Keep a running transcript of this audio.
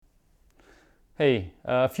Hey,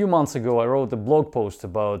 a few months ago I wrote a blog post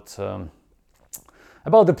about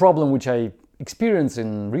the problem which I experience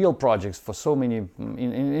in real projects for so many,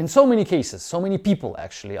 in so many cases, so many people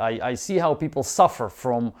actually. I see how people suffer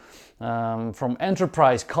from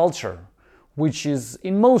enterprise culture, which is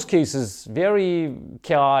in most cases very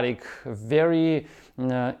chaotic, very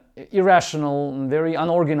irrational, very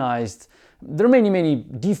unorganized. There are many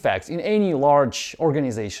defects in any large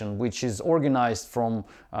organization which is organized from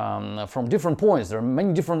different points. There are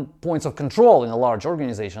many different points of control in a large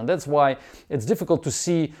organization. That's why it's difficult to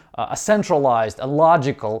see a centralized, a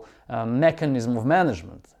logical mechanism of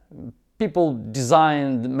management. People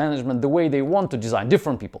design management the way they want to design,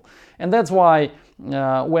 different people. And that's why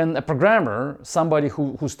when a programmer, somebody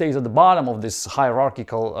who stays at the bottom of this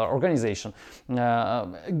hierarchical organization,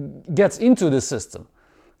 gets into the system,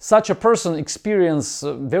 such a person experiences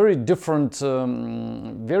very different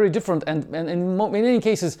and in many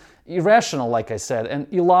cases irrational, like I said, and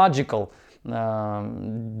illogical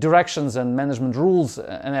directions and management rules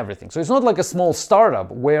and everything. So it's not like a small startup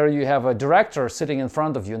where you have a director sitting in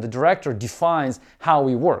front of you and the director defines how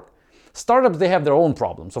we work. Startups, they have their own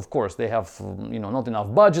problems, of course. They have not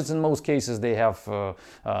enough budgets in most cases. They have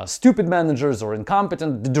stupid managers or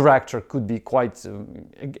incompetent. The director could be quite,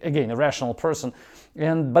 again, a rational person.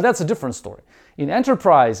 But that's a different story. In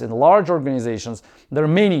enterprise, in large organizations, there are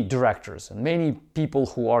many directors and many people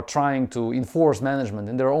who are trying to enforce management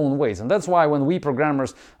in their own ways. And that's why when we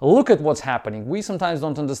programmers look at what's happening, we sometimes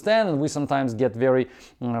don't understand and we sometimes get very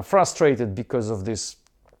frustrated because of this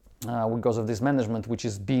management which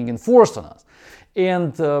is being enforced on us.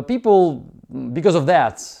 And people, because of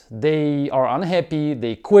that, they are unhappy,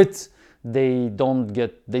 they quit, they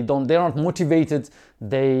aren't motivated,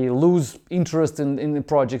 they lose interest in the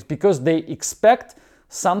projects because they expect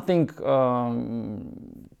something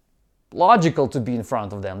logical to be in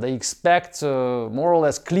front of them. They expect more or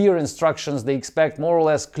less clear instructions, they expect more or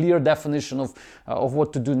less clear definition of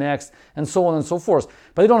what to do next, and so on and so forth.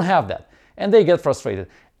 But they don't have that, and they get frustrated.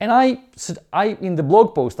 And I, in the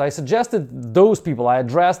blog post, I suggested those people, I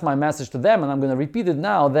addressed my message to them, and I'm going to repeat it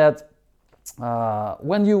now, that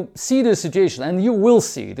when you see this situation, and you will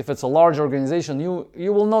see it, if it's a large organization,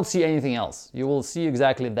 you will not see anything else. You will see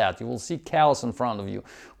exactly that. You will see chaos in front of you,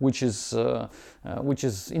 which is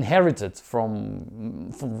inherited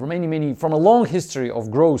from a long history of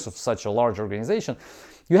growth of such a large organization.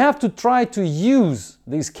 You have to try to use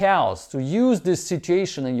this chaos, to use this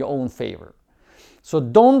situation in your own favor. So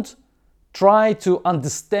don't try to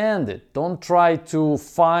understand it. Don't try to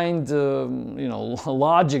find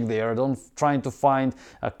logic there. Don't try to find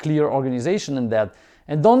a clear organization in that.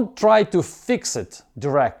 And don't try to fix it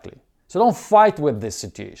directly. So don't fight with this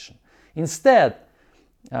situation. Instead,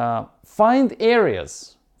 find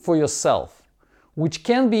areas for yourself which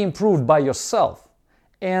can be improved by yourself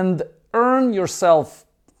and earn yourself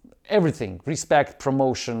everything, respect,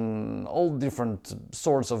 promotion, all different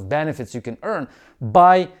sorts of benefits you can earn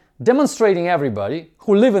by demonstrating everybody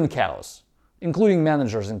who live in chaos, including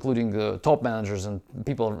managers, including the top managers and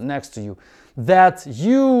people next to you, that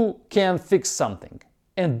you can fix something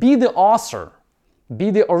and be the author, be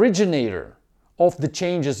the originator of the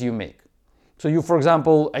changes you make. So you, for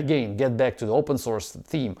example, again, get back to the open source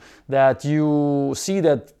theme, that you see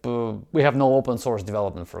that we have no open source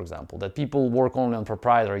development, for example, that people work only on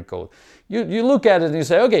proprietary code. You look at it and you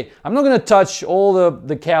say, okay, I'm not going to touch all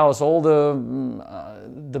the chaos, all the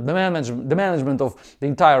management of the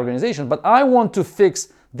entire organization, but I want to fix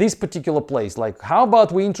this particular place. Like, how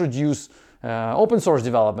about we introduce open source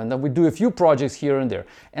development, and we do a few projects here and there,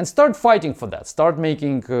 and start fighting for that. Start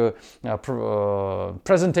making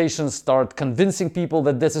presentations, start convincing people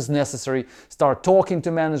that this is necessary, start talking to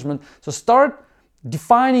management. So start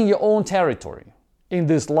defining your own territory in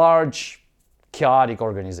this large, chaotic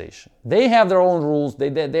organization. They have their own rules,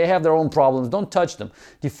 they have their own problems, don't touch them.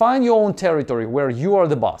 Define your own territory where you are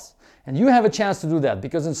the boss. And you have a chance to do that,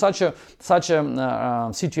 because in such a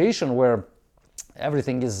situation where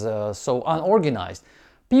everything is so unorganized,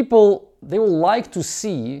 people, they will like to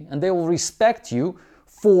see and they will respect you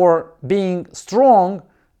for being strong,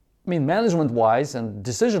 management-wise and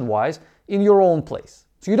decision-wise, in your own place.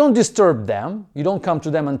 So you don't disturb them, you don't come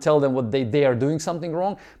to them and tell them what they are doing something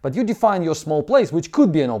wrong, but you define your small place, which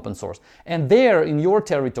could be an open source. And there, in your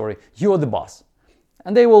territory, you're the boss.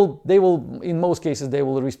 And they will, in most cases, they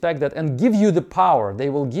will respect that and give you the power. They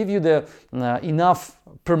will give you the enough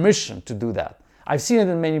permission to do that. I've seen it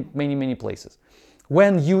in many places.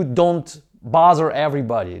 When you don't bother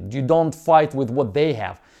everybody, you don't fight with what they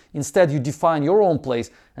have. Instead, you define your own place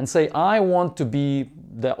and say, I want to be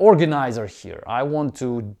the organizer here. I want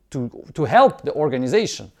to help the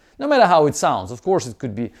organization. No matter how it sounds. Of course, it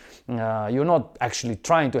could be you're not actually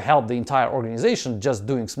trying to help the entire organization, just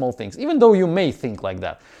doing small things, even though you may think like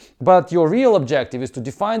that. But your real objective is to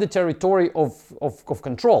define the territory of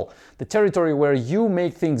control, the territory where you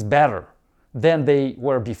make things better than they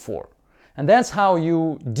were before. And that's how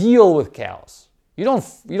you deal with chaos. You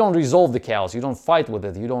don't resolve the chaos, you don't fight with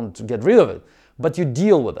it, you don't get rid of it, but you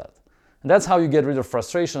deal with it. And that's how you get rid of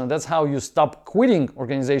frustration, and that's how you stop quitting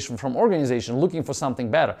organization from organization looking for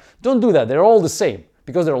something better. Don't do that. They're all the same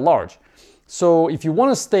because they're large. So if you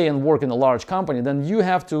want to stay and work in a large company, then you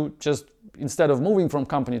have to just, instead of moving from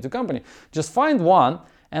company to company, just find one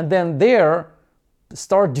and then there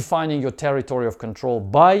start defining your territory of control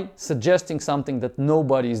by suggesting something that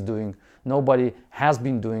nobody is doing, nobody has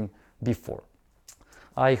been doing before.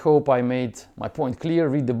 I hope I made my point clear.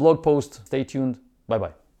 Read the blog post. Stay tuned.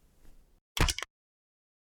 Bye-bye.